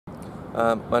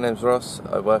My name's Ross.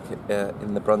 I work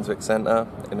in the Brunswick Centre,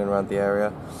 in and around the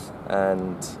area,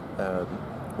 and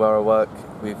where I work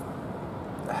we've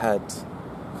had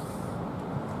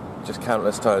just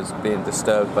countless times being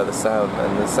disturbed by the sound,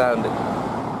 and the sound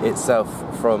itself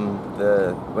from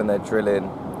when they're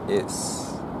drilling,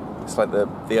 it's like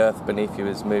the earth beneath you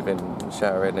is moving and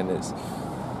shattering, and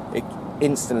it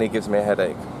instantly gives me a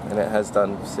headache, and it has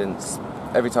done since.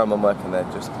 Every time I'm working there,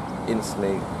 just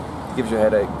instantly gives you a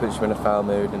headache, puts you in a foul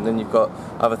mood, and then you've got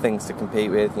other things to compete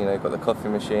with. You know, you've got the coffee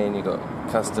machine, you've got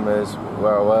customers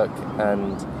where I work,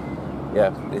 and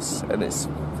yeah, it's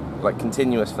like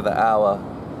continuous for the hour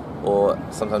or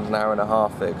sometimes an hour and a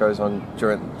half that it goes on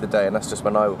during the day, and that's just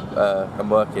when I am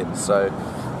working. So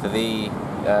for the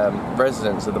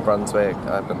residents of the Brunswick,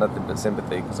 I've got nothing but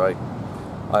sympathy, because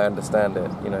I understand it.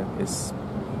 You know, it's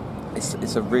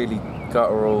a really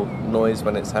guttural noise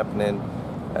when it's happening,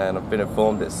 and I've been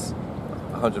informed it's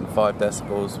 105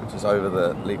 decibels, which is over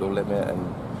the legal limit,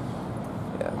 and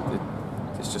yeah,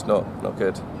 it's just not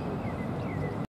good.